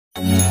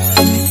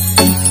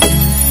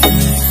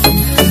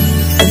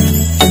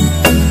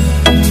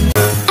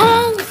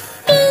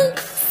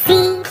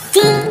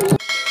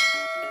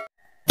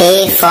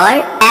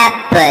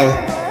apple.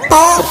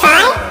 A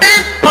for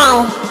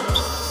apple.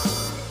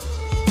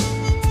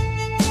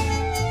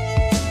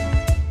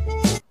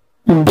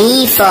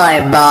 B for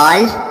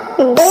ball.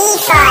 B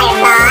for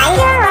ball.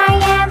 Here I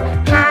am,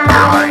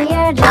 how do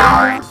you do?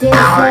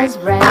 This is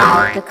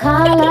red, the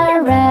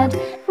color red,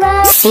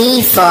 red.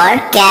 C for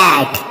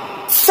cat.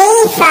 C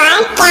for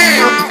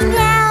cat.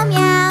 Meow,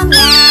 meow,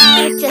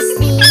 meow, just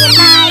me and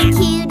my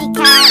cutie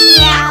cat.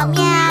 Meow,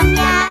 meow,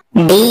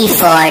 meow. D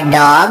for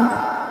dog.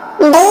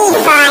 D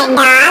for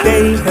dog.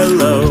 Say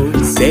hello,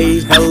 say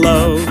hello,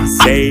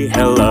 say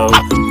hello.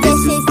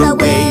 This is the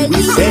way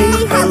we say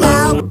hello.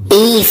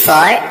 E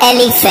for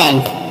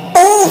elephant.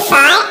 E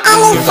for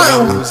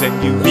elephant. And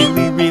you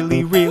really,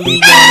 really, really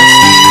wanna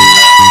see.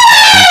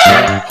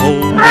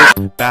 Hold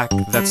it back,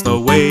 that's the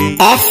way.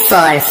 F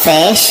for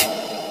fish.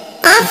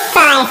 F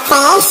for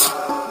fish.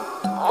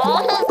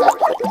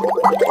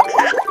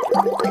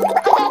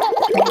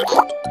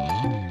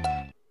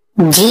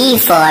 G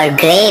for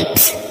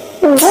grapes.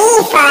 G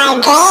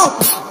for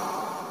grapes.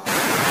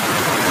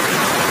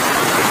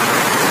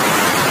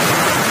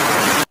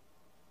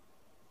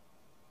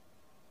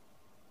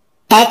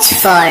 H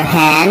for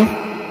hen.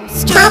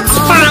 H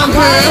for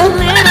hen.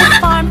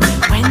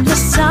 When the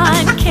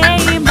sun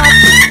came up,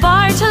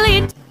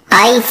 Bartley.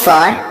 I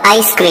for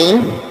ice cream.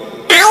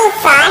 I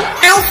for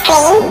ice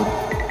cream.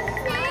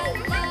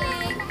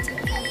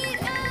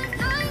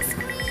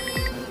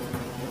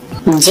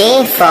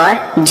 J for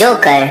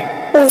joker.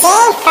 J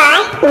for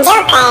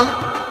joker.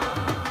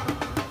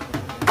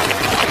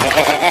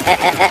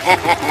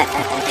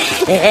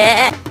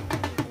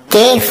 K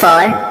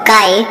for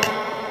kite.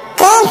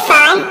 K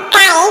for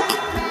kite.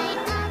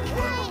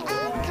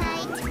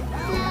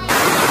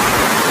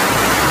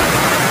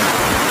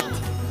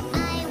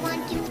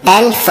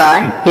 L for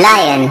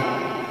lion.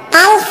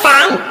 L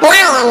for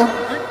lion.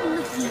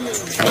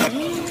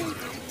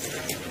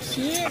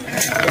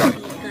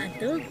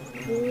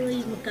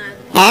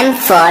 M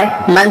for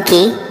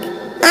monkey.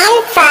 M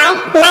for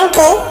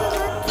monkey.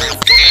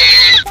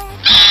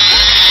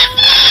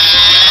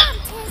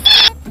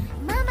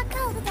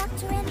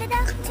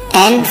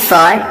 N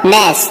for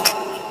nest.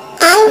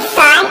 N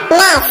for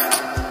nest.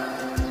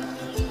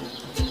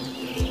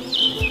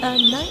 A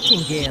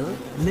nightingale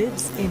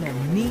lives in a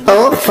neat.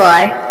 O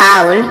for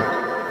owl.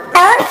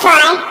 O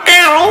for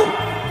owl.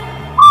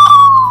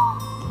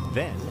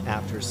 Then,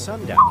 after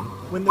sundown,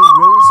 when the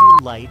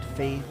rosy light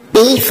fades,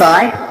 P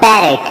for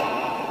parrot.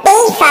 P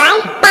for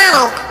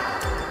parrot.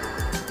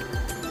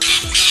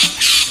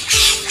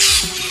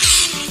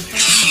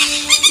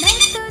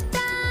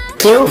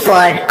 Q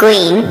for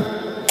queen.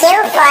 Q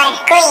for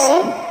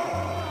queen.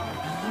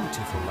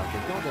 beautiful like a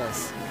goddess.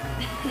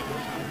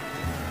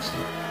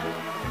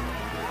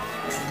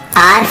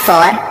 R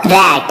for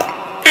rat.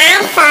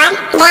 R for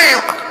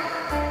rat.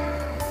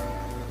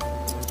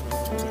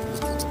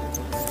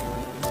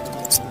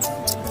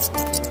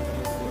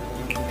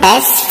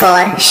 S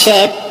for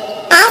ship.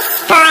 S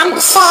for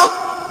ship.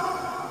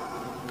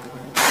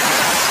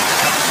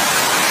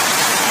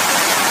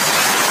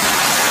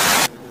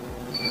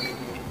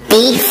 T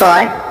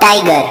for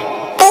tiger.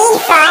 T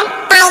for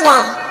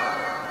tiger.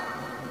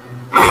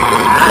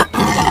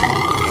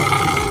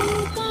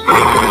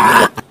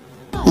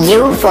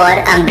 U for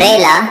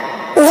umbrella.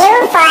 U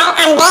for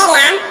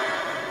umbrella.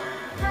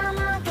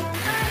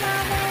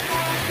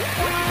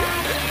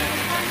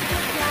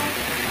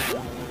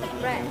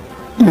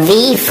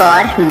 V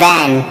for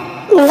van.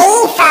 V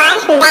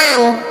for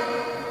van.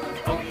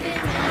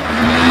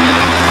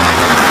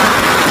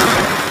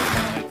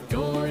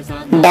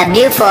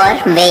 W for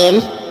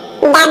whale.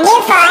 W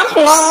for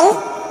whale.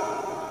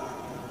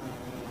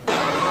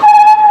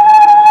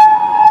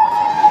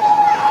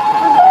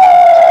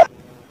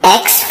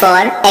 X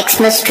for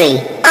Xmas tree.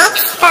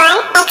 X for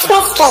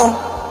Xmas tree.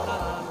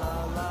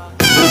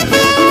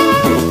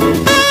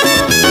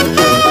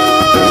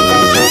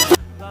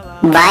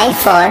 Y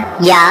for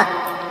yak.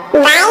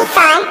 Y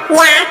for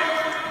yak.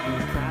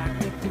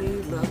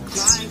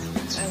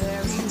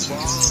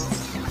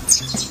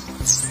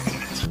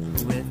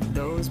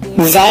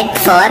 Z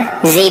for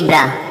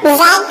zebra.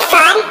 Z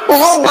for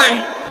zebra.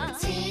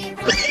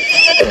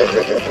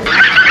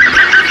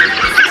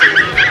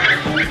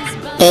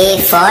 A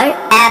for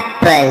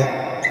apple.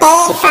 A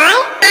for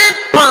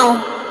apple.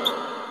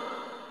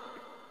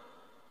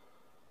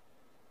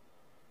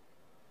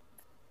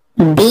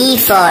 B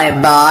for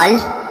ball.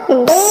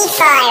 B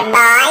for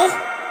ball.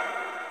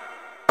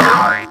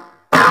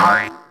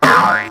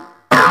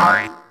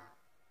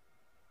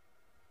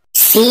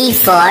 C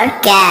for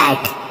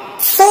cat.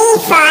 C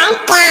for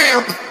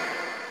cat.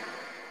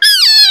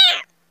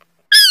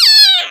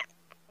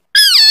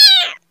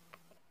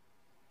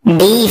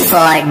 D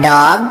for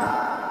dog.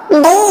 D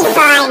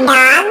for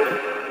dog.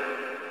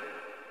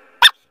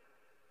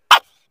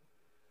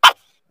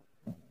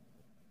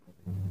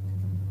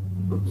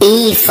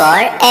 E for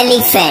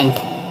elephant.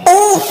 E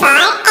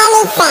for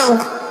elephant.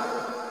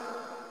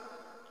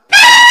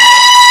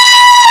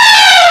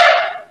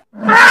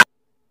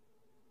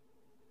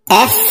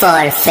 F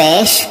for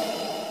fish.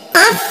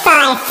 F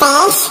for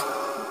fish.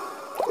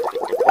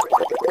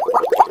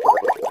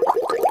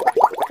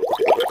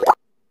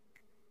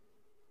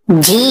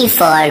 G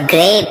for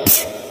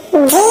grapes.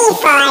 G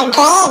for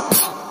grapes.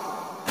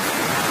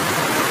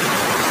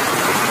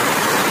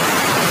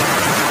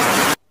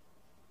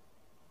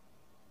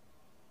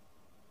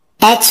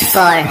 H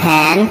for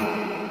hen.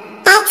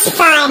 H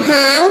for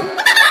hen.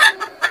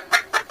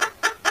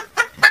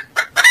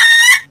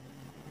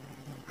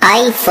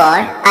 I for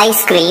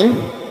ice cream.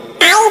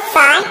 I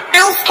for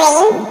ice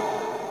cream.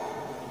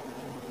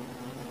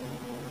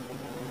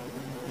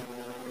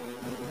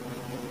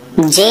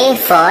 J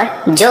for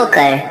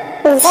joker.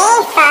 J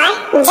for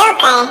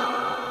joker.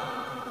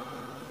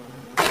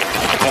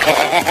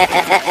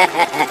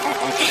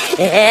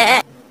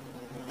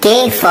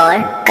 K for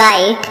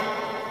kite.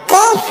 K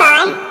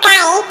for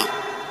kite.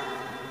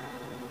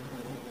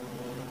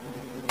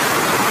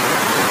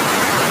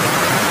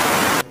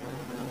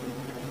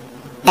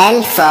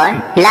 L for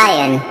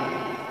lion.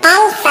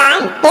 L for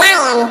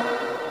lion.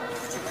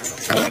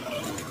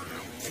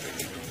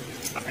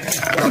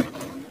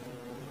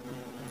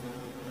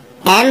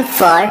 M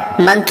for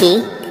monkey.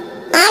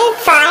 M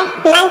for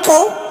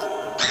monkey.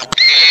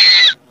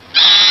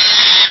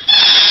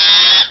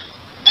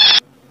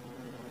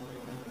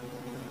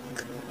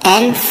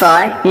 N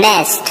for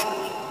nest.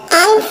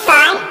 N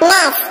for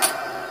nest.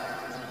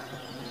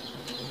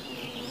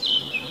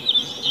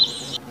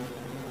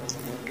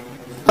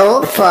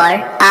 O for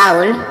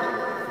owl.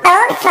 O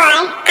for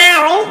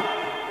owl.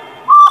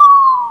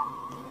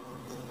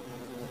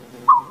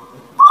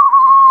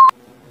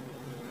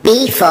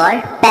 P for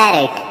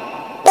parrot.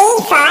 P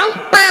for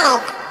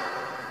parrot.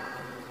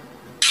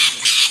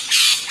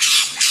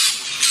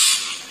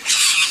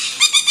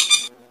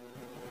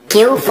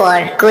 Q for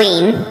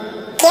queen.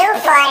 Q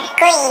for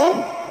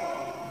queen.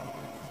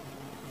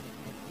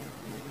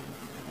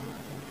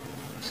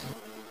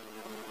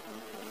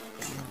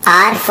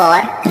 R for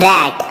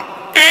rat.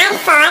 R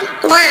for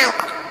rat.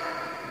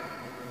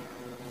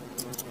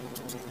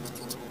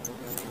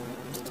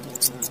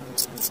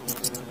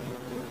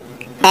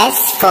 S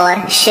for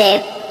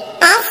ship.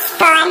 S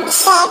for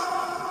ship.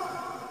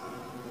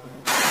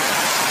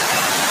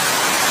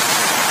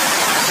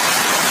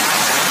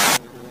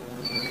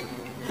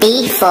 T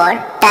for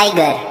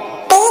tiger.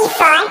 T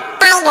for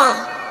tiger.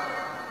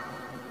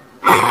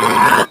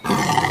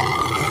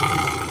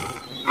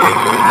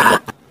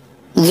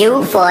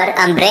 U for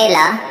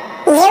umbrella.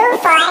 U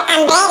for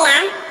umbrella.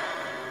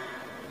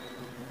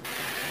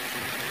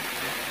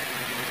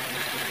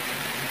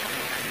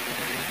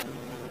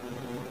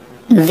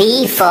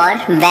 V for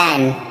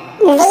van.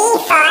 V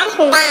for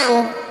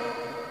van.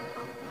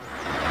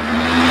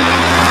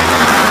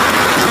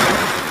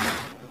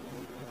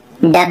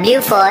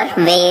 W for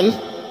whale.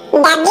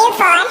 W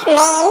for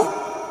whale.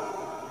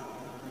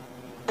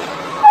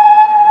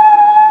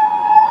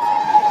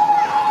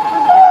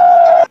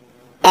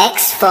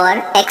 X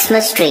for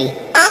Xmas tree.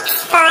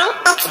 X for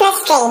Xmas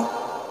tree.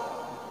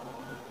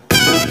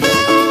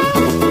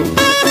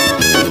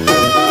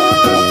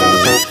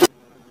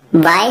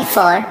 Y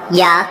for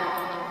yak.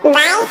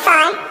 Y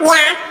for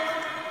yak.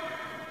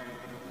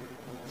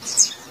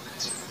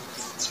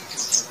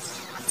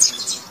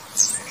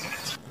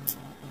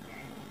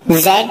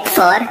 Z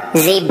for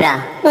zebra.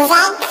 Z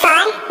for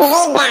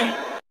zebra.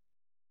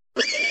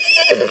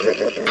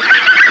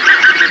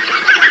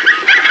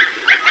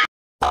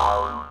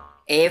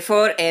 A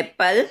for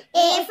apple.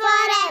 A for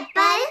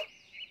apple.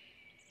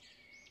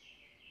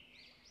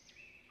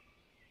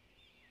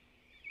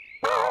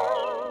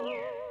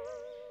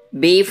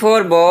 B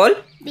for ball.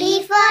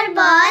 B for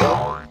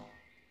ball.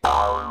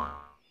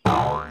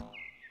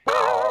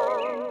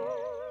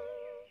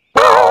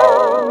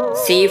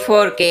 C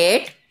for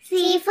cat.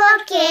 C for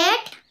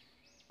cat.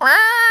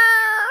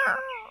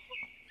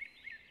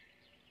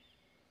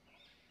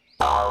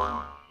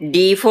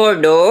 D for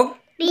dog.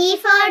 D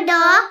for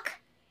dog.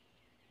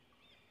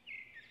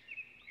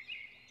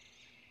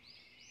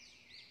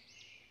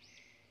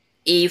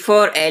 E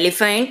for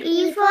elephant.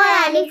 E for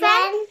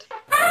elephant.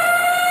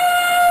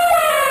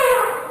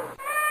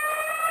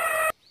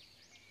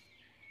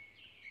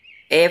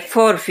 F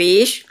for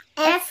fish.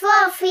 F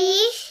for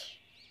fish.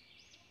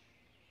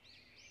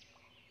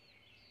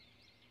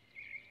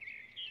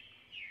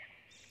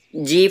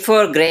 G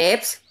for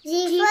grapes.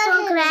 G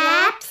for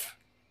grapes.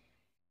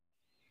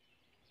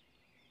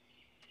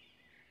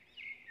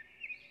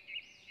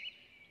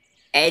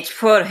 H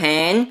for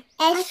hen.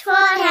 H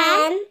for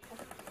hen.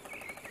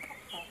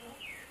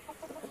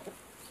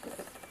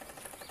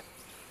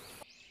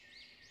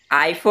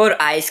 I for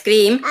ice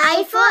cream.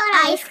 I for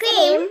ice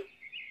cream.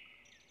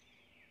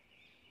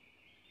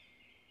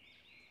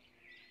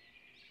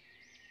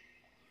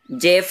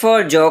 J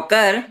for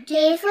joker.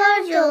 J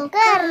for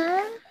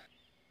joker.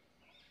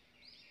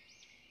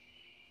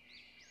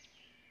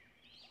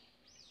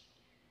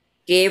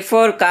 K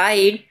for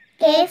kite.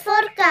 K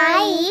for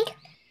kite.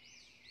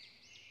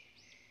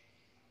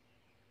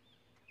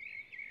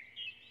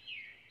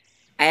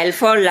 L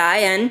for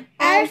lion.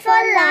 L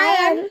for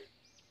lion.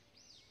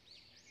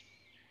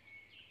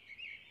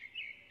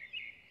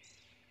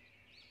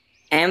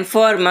 M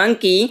for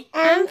monkey.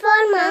 M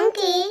for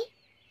monkey.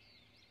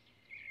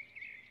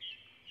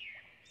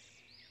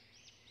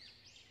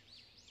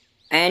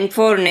 N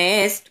for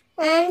nest.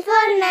 N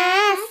for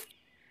nest.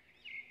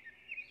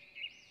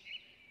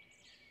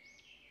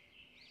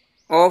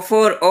 O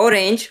for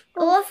orange.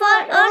 O for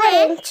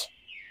orange.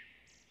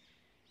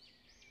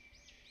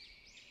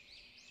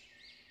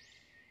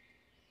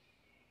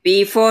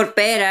 P for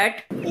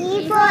parrot.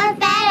 P for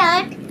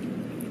parrot.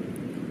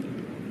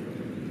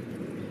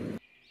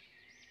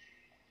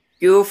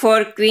 Q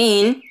for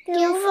queen.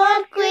 Q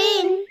for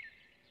queen.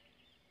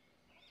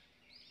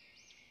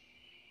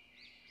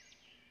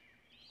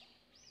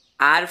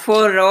 R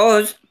for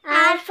rose.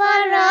 R for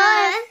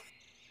rose.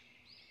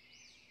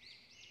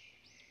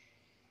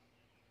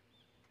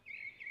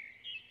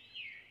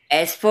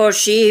 S for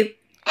sheep.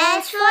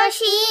 S for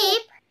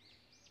sheep.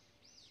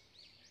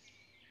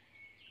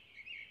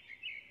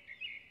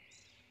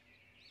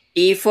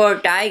 T for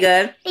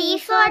tiger. T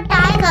for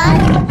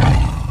tiger.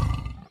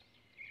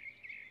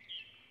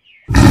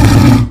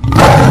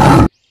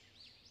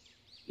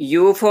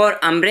 U for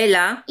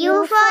umbrella.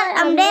 U for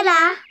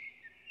umbrella.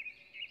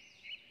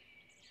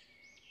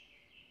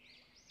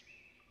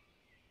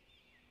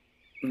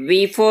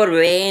 V for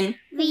vane.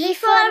 V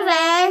for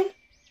van.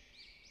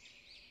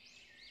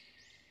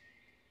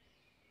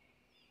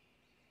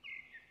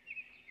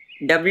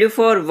 W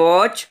for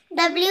watch.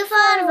 W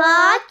for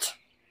watch.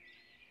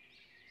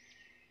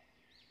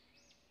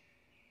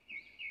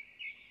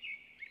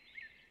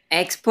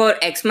 X for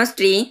Xmas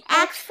tree.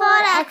 X for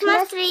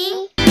Xmas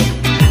tree.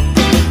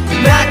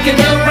 Rocking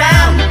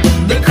around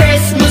the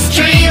Christmas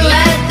tree,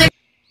 let the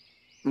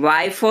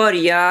Y for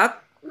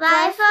yak.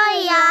 Y for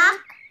yak.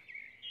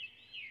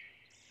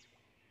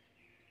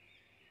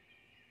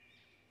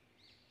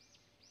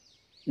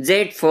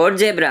 Z for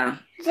zebra.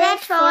 Z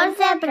for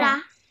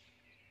zebra.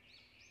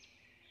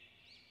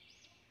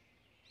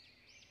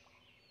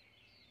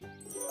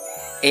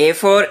 A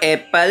for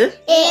apple.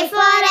 A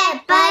for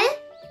apple.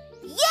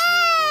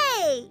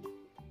 Yay!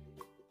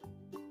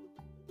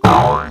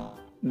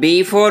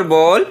 B for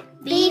ball.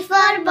 B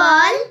for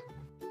ball.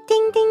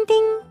 Ding ding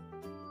ding.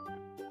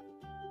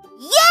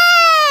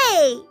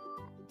 Yay!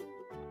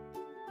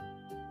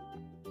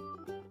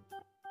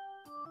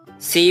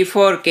 C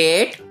for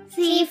cat.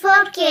 C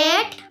for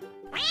cat.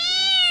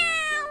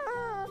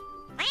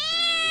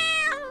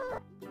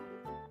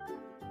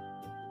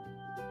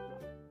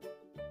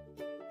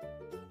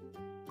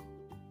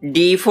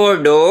 D for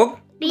dog.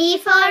 D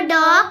for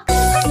dog.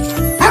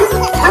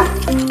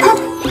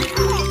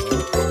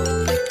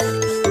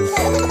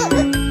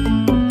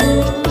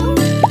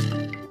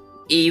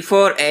 E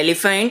for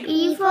elephant.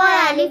 E for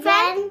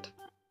elephant.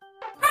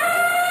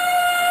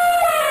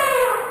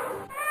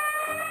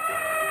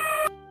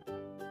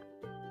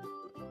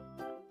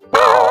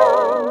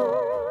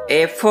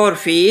 F for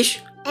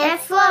fish.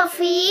 F for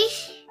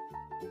fish.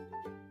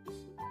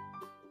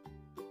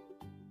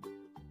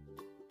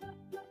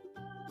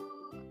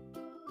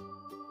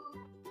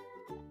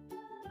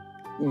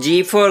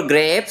 G for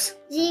grapes.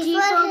 G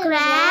for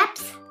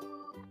grapes.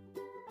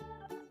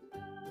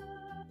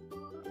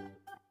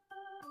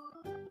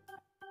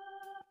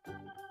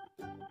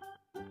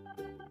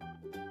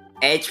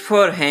 H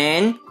for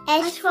hen.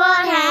 H for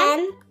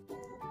hen.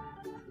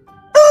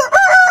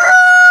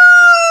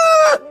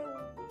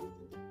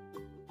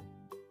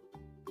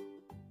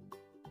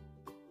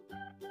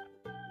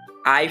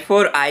 I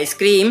for ice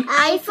cream.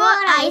 I for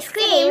ice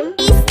cream.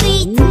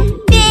 Sweet,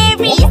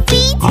 very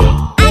sweet.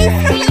 Ice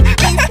cream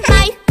is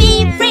my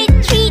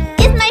favorite treat.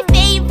 Is my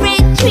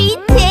favorite treat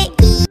to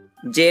eat.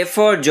 J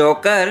for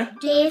joker.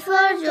 J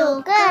for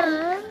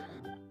joker.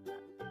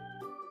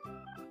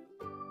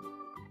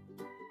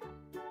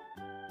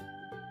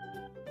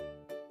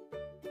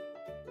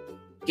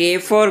 K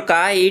for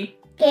kite.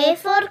 K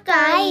for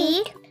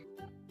kite.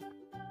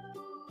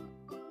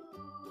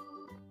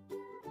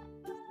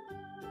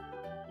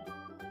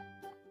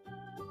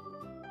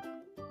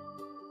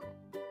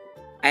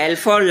 L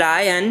for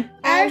lion.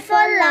 L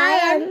for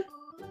lion.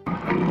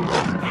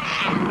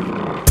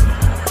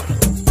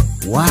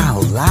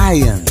 Wow,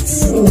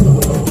 lions!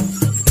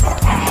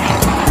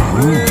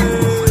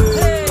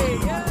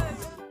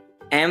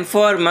 M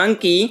for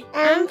monkey.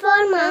 M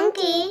for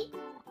monkey.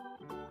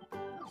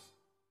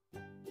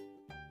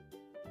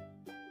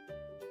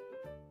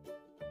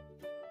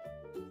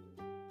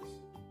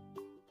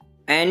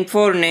 N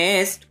for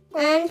nest.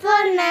 N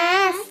for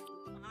nest.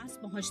 पास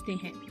पहुंचते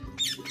हैं।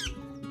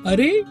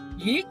 अरे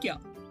ये क्या?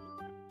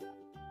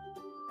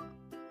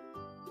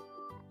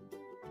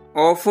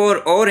 O for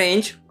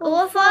orange.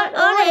 O for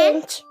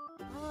orange.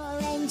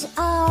 Orange,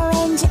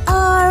 orange,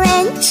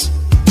 orange.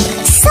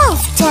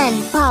 Soft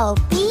and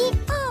pulpy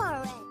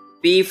orange.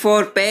 P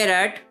for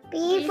parrot.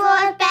 P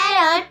for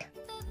parrot.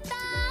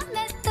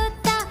 मैं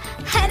तोता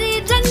हरे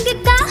रंग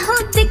का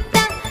हूँ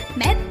दिखता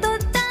मैं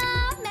तोता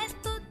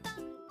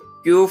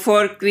Q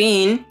for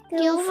queen.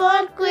 Q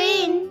for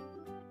queen.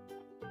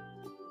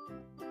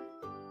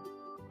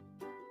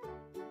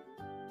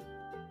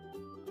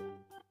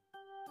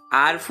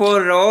 R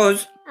for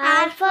rose.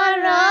 R for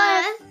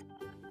rose.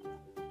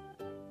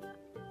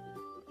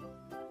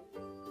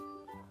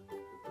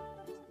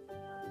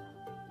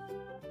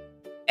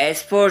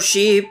 S for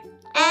sheep.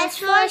 S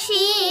for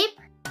sheep.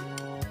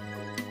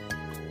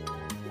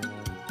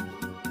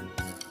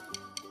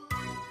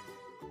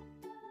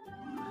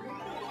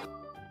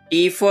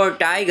 T for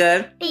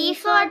tiger. T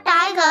for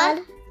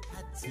tiger.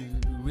 To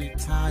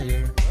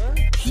retire.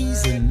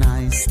 He's a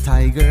nice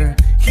tiger.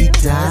 He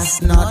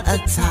does not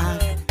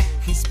attack.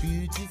 He's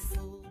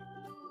beautiful.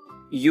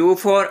 U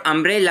for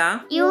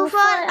umbrella. U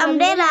for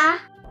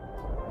umbrella.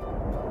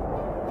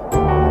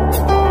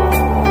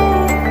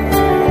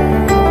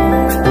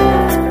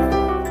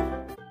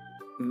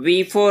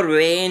 V for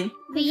van.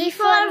 V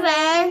for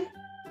van.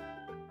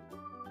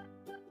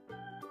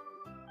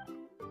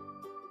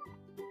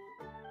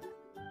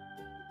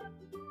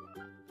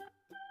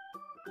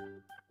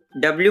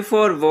 W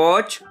for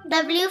watch.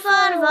 W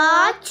for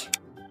watch.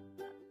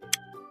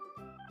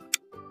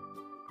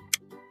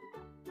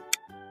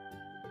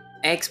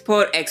 X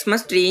for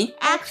Xmas tree.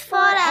 X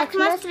for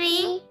Xmas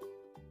tree.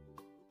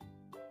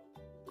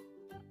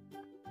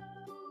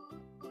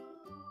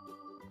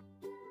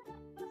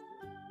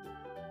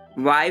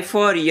 Y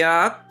for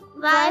yak.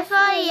 Y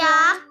for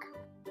yak.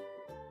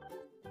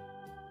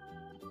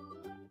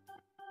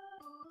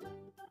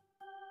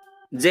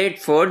 Z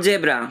for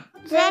zebra.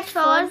 Z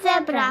for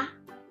zebra.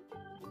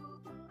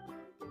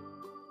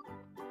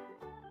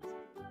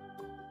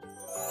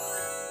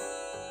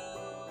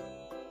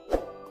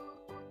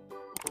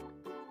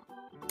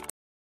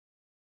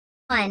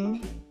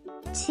 One,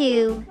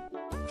 2,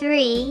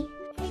 3,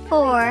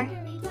 4,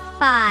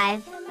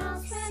 5,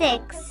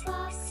 6,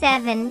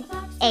 7,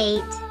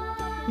 8,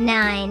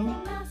 9,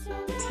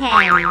 10,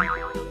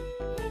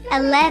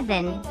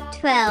 11,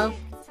 12,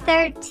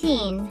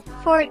 13,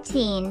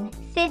 14,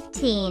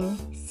 15,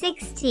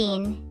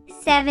 16,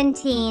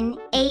 17,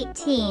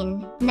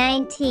 18,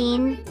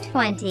 19,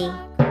 20,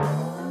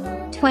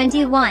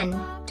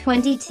 21,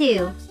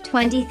 22,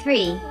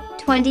 23,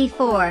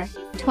 24,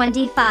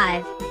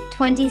 25,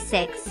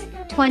 26,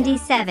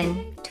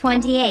 27,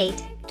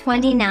 28,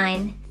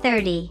 29,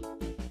 30,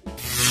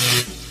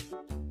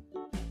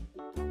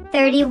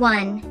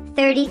 31,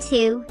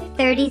 32,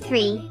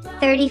 33,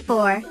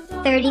 34,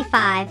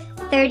 35,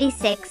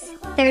 36,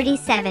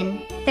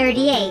 37,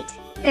 38,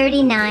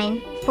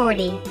 39,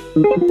 40,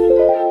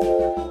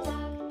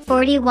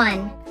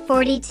 41,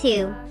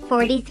 42,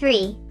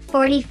 43,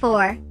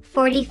 44,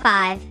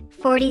 45,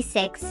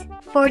 46,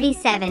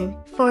 47,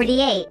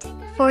 48,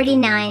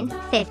 49,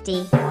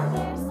 50,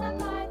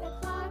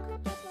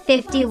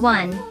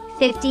 51,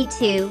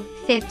 52,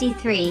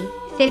 53,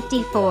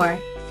 54,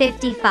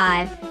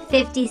 55,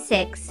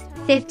 56,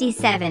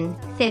 57,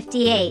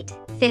 58,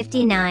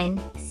 59,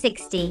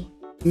 60,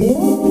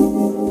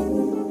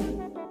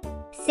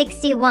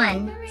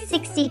 61,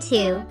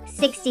 62,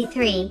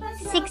 63,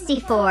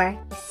 64,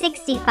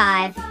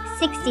 65,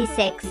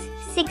 66,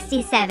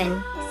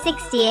 67,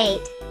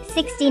 68,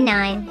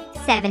 69,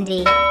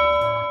 70,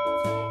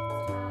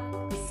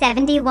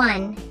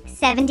 71,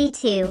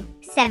 72,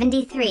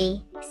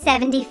 73,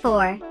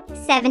 74,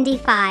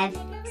 75,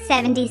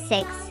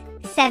 76,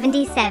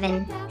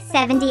 77,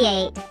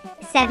 78,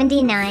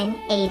 79,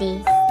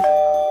 80,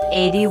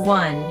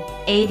 81,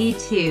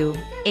 82,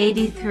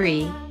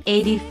 83,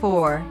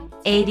 84,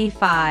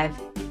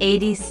 85,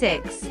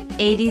 86,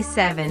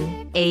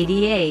 87,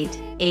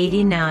 88,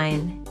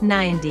 89,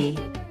 90,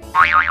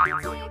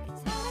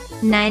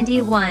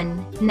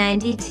 91,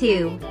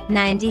 92,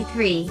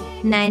 93,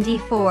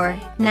 94,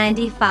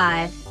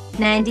 95,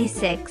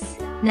 96,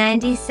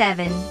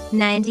 97,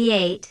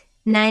 98,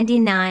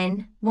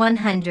 99,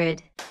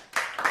 100.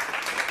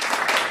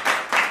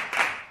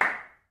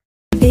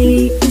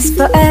 A is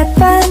for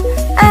apple,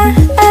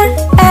 apple,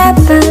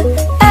 apple.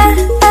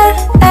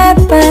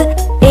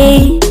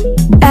 A,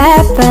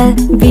 apple.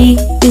 B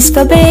is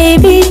for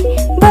baby,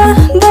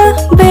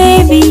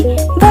 baby,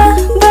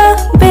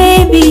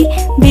 baby.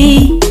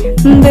 B,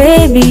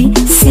 baby.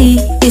 C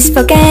is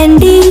for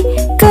candy,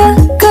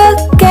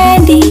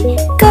 candy,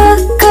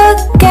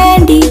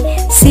 candy.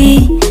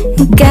 C,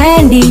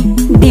 candy.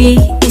 D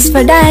is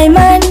for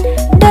diamond,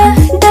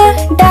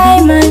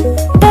 diamond,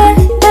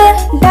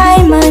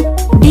 diamond.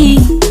 D,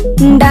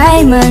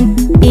 diamond.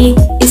 E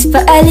is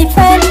for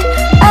elephant,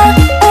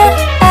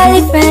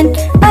 elephant,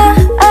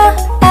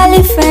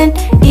 elephant.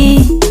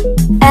 E,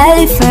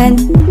 elephant.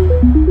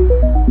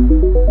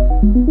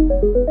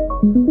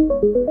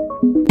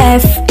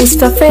 F is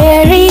for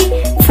fairy,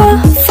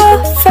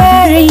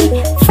 fairy,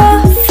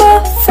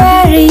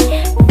 fairy.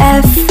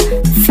 F,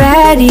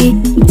 fairy.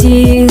 G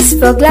is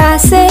for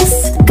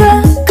glasses,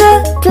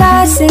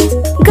 glasses,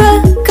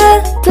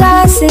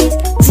 glasses.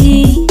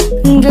 G,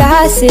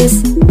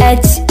 glasses.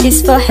 H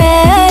is for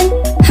hand,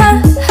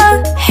 hand,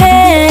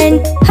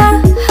 hand.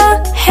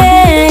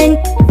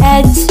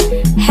 H,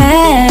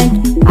 hand.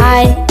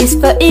 I is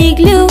for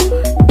igloo,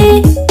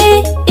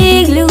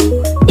 igloo,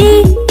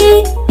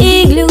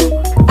 igloo.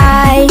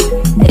 I,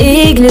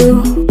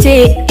 igloo.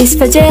 J is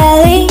for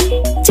jelly,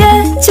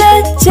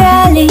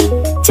 jelly,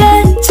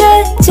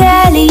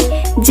 jelly.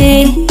 J,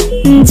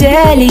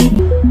 jelly.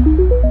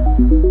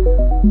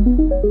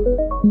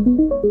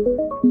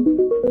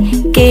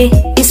 K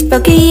is for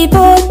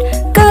keyboard.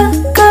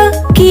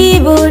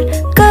 Keyboard.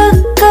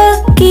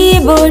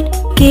 Keyboard.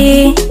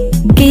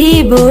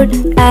 Keyboard.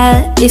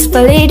 L is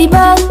for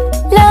ladybug.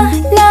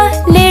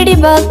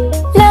 Ladybug.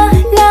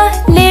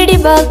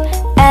 Ladybug.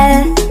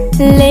 L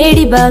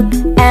ladybug.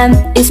 M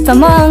is for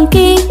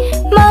monkey.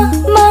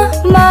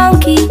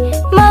 Monkey.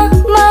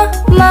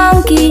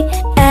 Monkey.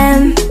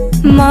 M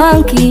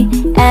monkey.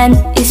 N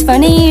is for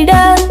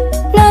needle.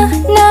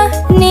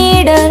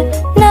 Needle.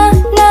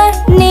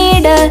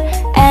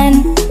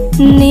 N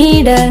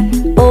needle.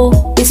 O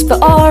is for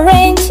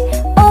orange.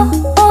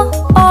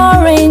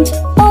 Orange.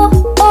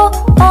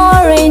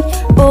 Orange.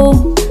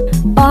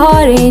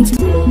 Orange.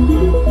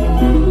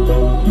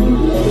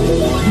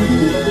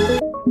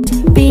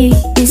 P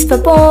is for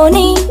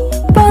pony.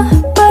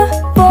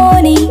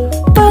 Pony.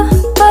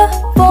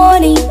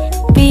 Pony.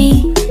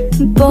 P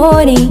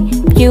pony.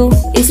 Q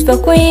is for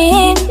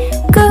queen.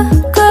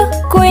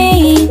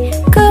 Queen.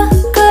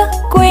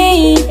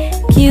 Queen.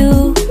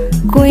 Q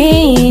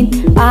queen.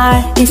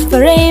 R is for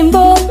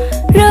rainbow.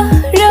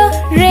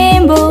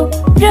 Rainbow.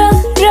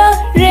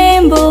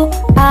 Rainbow.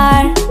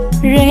 R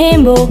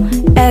rainbow.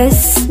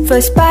 S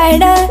for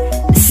spider.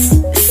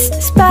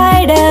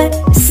 Spider.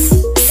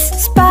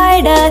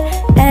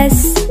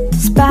 S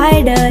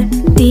spider.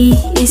 T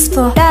is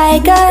for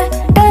tiger.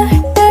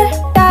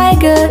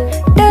 Tiger.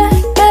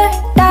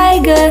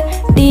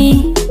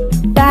 T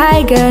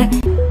tiger.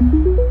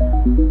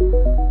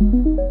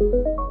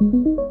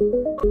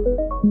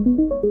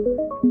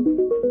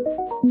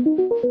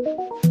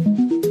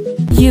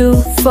 U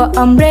for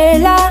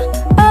umbrella.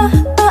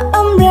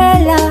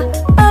 Umbrella.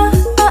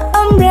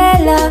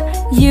 Umbrella.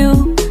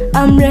 U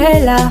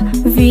umbrella.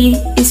 V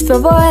is for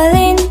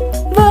violin.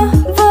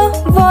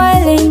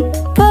 Violin.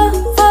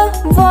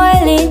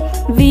 Violin.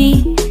 V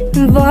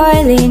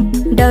violin.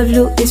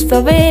 W is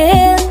for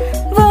whale.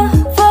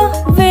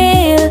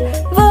 Whale.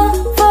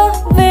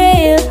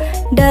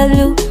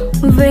 W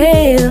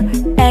whale.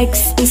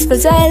 X is for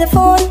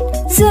xylophone.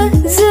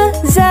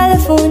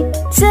 Xylophone.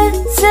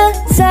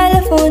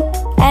 Xylophone.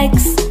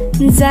 X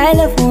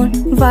xylophone.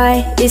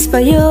 Y is for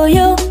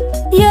yo-yo.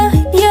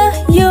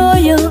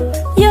 Yo-yo.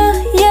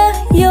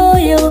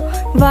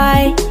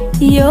 Y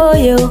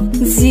yo-yo.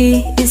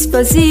 Z is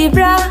for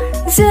zebra.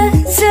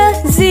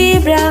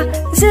 Zebra.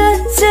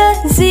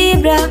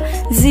 Zebra.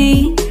 Z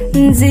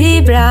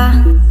zebra.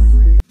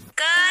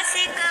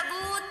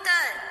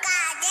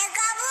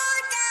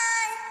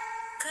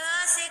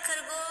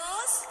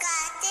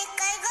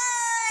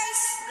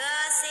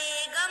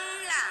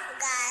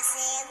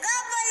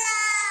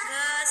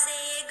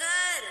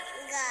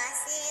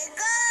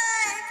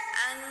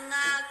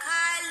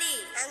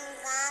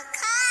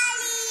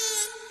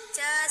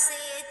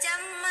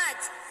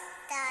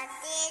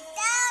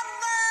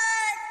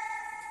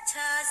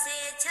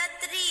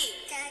 छतरी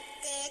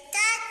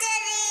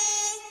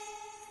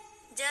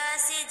ज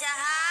से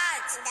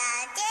जहाज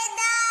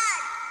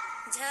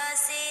झ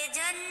से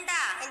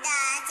झंडा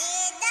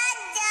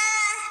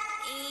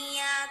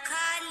इया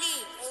खाली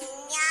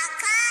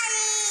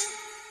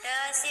ट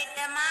से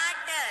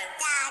टमाटर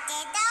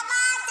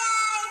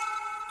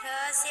ठ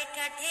से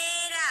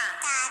ठठेरा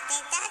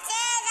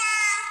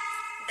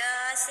ड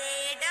से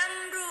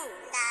डमरू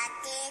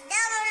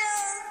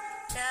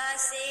ढ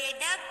से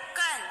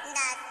ढक्कन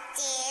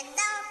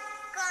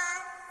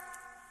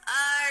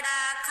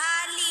अड़ा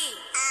खाली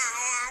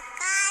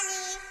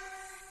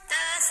त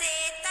से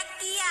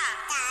तकिया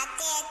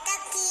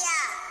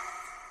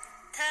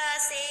थ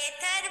से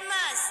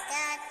थर्मस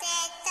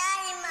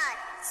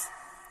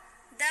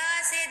द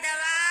से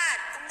दवात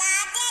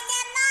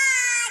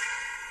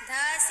ध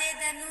से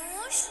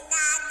धनुष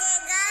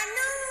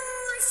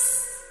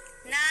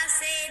ना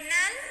से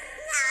नल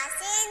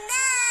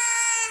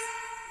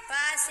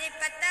पा से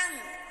पतंग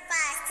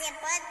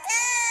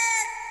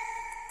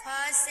फ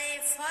से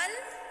फल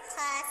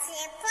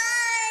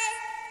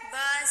ब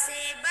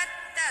से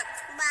बत्तख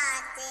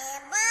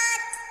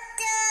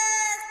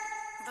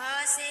भ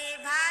से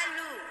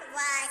भालू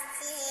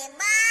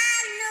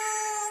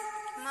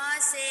म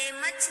से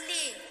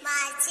मछली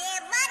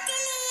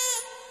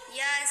य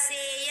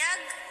से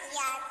यज्ञ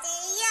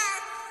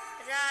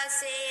र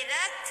से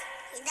रथ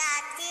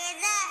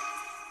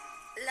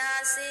ल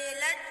से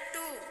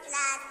लट्टू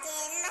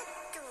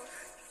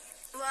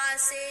व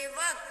से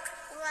वक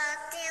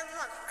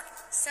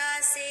स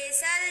से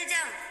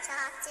सलजम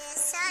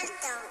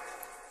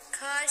ख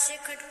से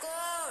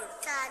खटकोर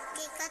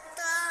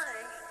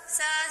स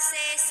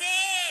से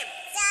सेब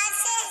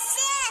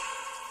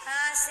ह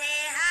से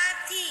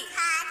हाथी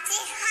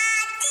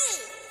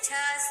छ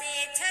से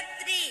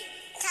छतरी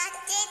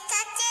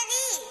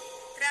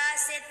त्र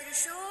से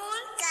त्रिशूल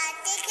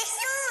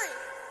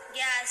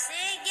ज्ञ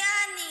से ज्ञान